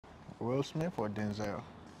Will Smith or Denzel?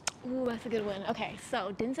 Ooh, that's a good one. Okay,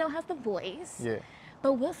 so Denzel has the voice. Yeah.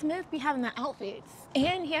 But Will Smith be having the outfits.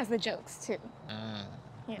 And he has the jokes, too.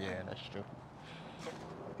 Yeah, that's true.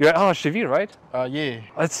 You're at Shavi, right? Yeah.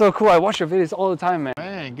 That's so cool. I watch your videos all the time, man.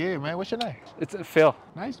 Man, good, man. What's your name? It's Phil.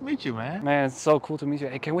 Nice to meet you, man. Man, it's so cool to meet you.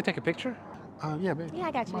 Hey, can we take a picture? Yeah, baby. Yeah,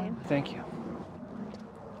 I got you. Thank you.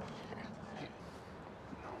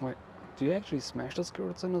 Wait, do you actually smash those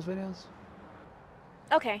girls in those videos?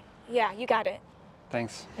 Okay, yeah, you got it.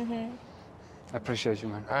 Thanks. I appreciate you,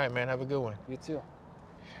 man. All right, man. Have a good one. You too.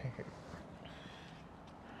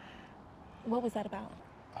 What was that about?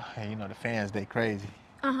 You know, the fans, they crazy.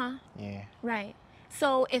 Uh-huh. Yeah. Right.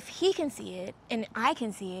 So if he can see it and I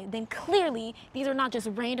can see it, then clearly these are not just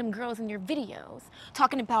random girls in your videos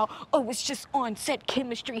talking about, oh, it's just on-set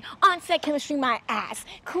chemistry. On-set chemistry, my ass.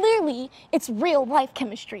 Clearly, it's real-life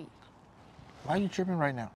chemistry. Why are you tripping right now?